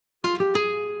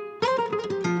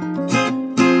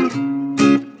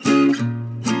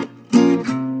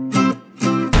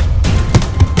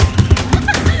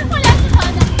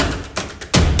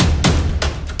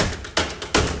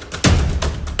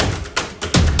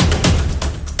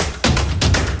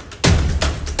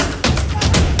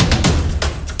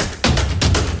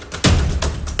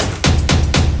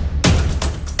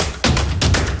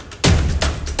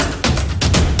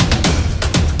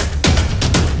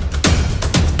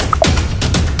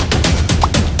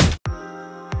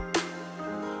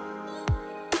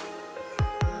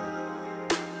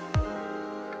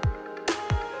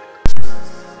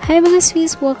Hi mga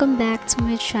sweets, welcome back to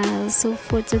my channel. So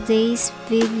for today's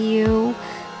video,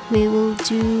 we will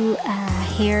do a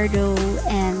hairdo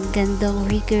and gandang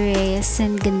Ricky Reyes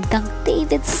and gandang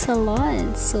David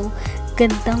Salon. So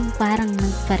gandang parang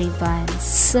nagpariban.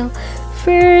 So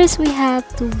first we have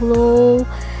to blow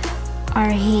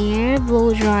our hair.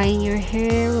 Blow drying your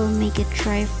hair will make it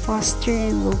dry faster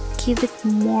and will give it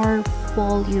more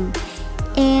volume,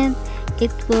 and it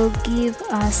will give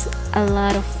us a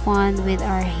lot of fun with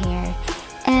our hair.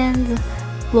 And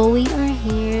blowing our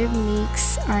hair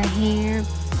makes our hair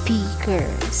bigger.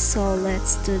 So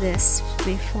let's do this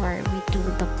before we do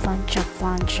the plancha,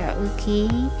 okay?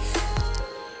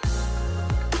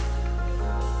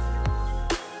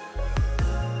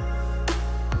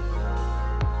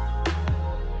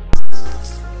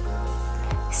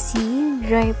 See,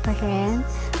 dry pa rin.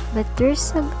 But there's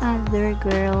some other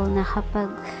girl na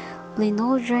kapag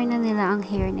blow-dry na nila ang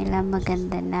hair nila,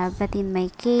 maganda na. But in my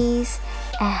case,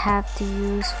 I have to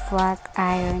use flat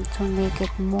iron to make it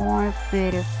more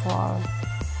beautiful.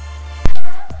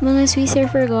 Mga sweets, I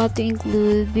forgot to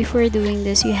include, before doing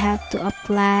this, you have to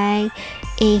apply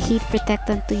a heat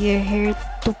protectant to your hair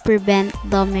to prevent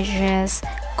damages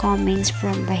coming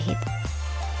from the heat.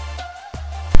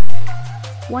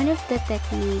 One of the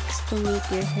techniques to make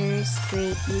your hair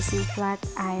straight using flat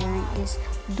iron is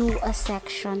do a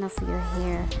section of your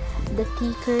hair. The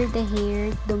thicker the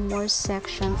hair, the more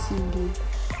sections you need.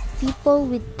 People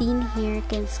with thin hair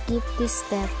can skip this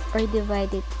step or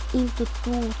divide it into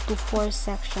 2 to 4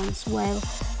 sections, while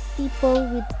people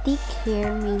with thick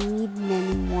hair may need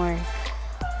many more.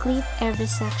 Clip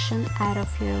every section out of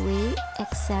your way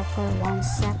except for one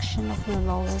section of the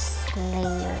lowest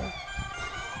layer.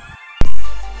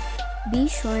 Be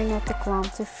sure not to clump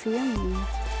to filming,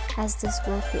 as this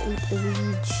will create a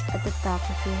ridge at the top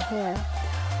of your hair.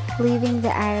 Leaving the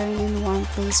iron in one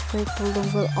place for too long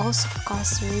will also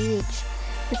cause a ridge.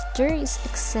 If there is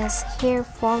excess hair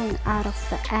falling out of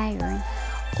the iron,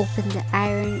 open the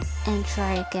iron and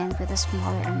try again with a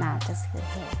smaller amount of your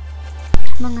hair.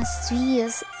 Mga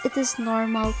sweets, it is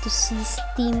normal to see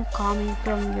steam coming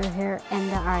from your hair and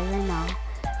the iron now.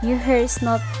 Your hair is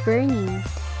not burning.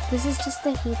 This is just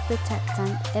a heat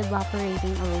protectant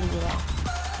evaporating a little.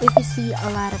 If you see a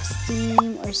lot of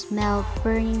steam or smell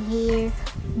burning hair,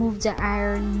 move the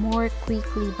iron more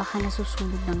quickly, baka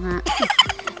nasusunog na nga.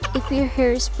 If your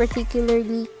hair is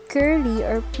particularly curly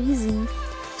or frizzy,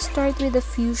 start with a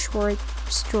few short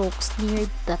strokes near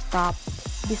the top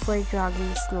before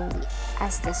dragging slowly,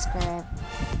 as described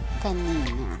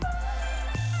kanina.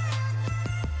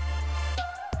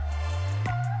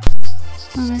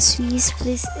 Mga sweets,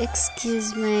 please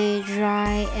excuse my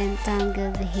dry and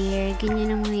tangled hair. Ganyan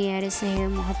ang mangyayari sa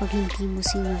hair mo kapag hindi mo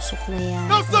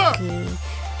sinusuklayan. Okay?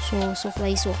 So,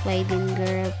 suklay-suklay din,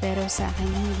 girl. Pero sa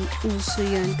akin, hindi uso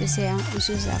yun. Kasi ang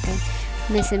uso sa akin,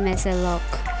 messy-messy look.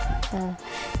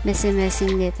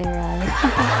 Messy-messy literal.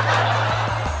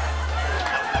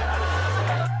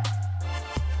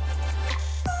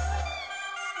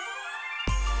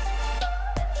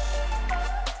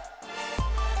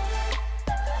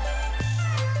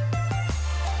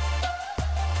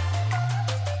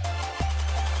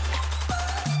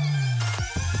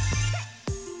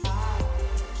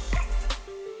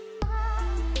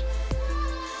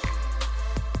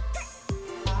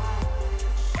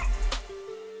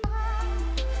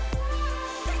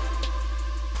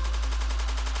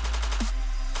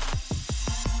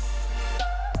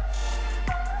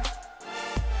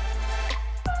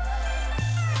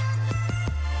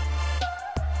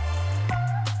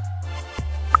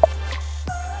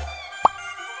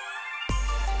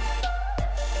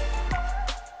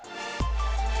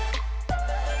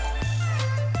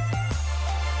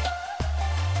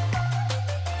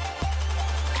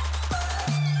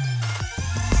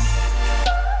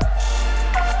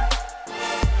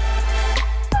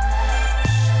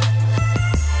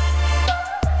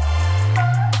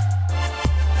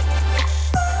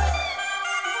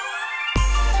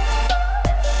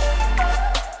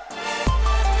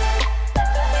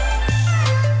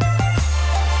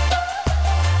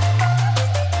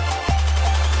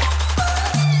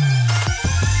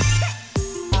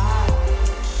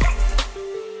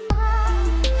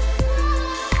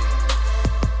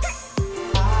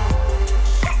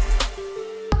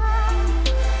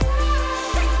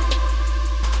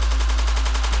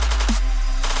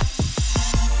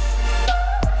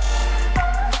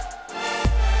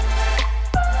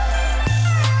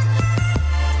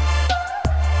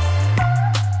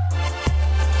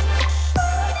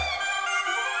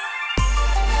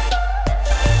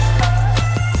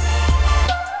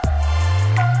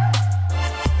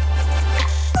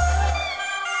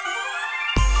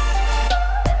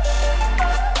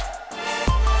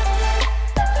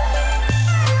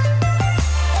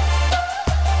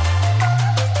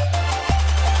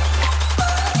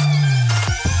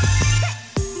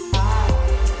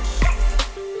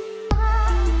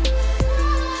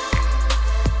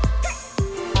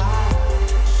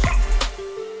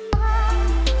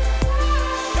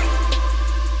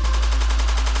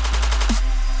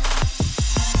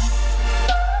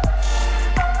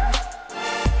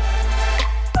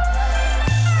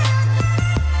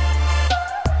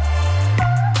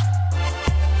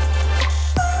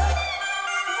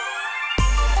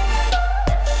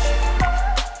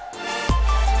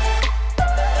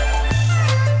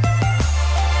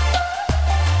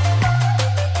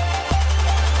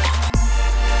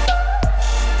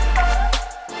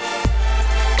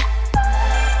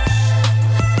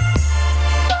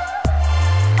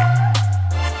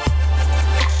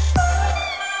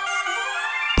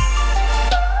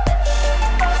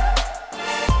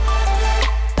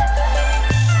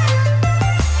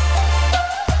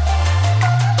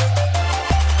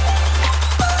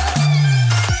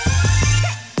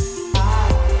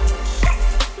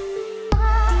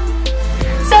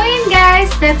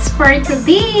 that's for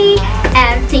today.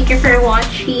 And thank you for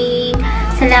watching.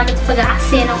 Salamat sa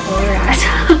pag-aaksaya ng oras.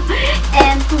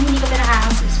 And kung hindi ka pa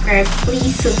nakaka-subscribe,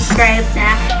 please subscribe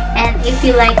na. And if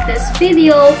you like this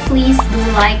video, please do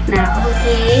like na,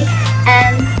 okay?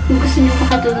 And kung gusto nyo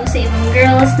makatulong sa ibang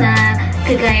girls na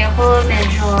kagaya ko,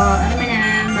 medyo, ano man na,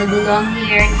 mag-long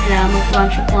hair, nila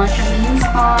mag-plancha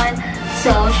minsan.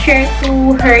 So, share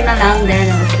to her na lang din,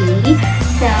 okay?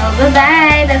 So,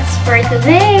 bye-bye! That's for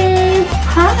today!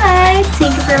 Hi!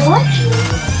 Thank you for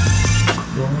watching!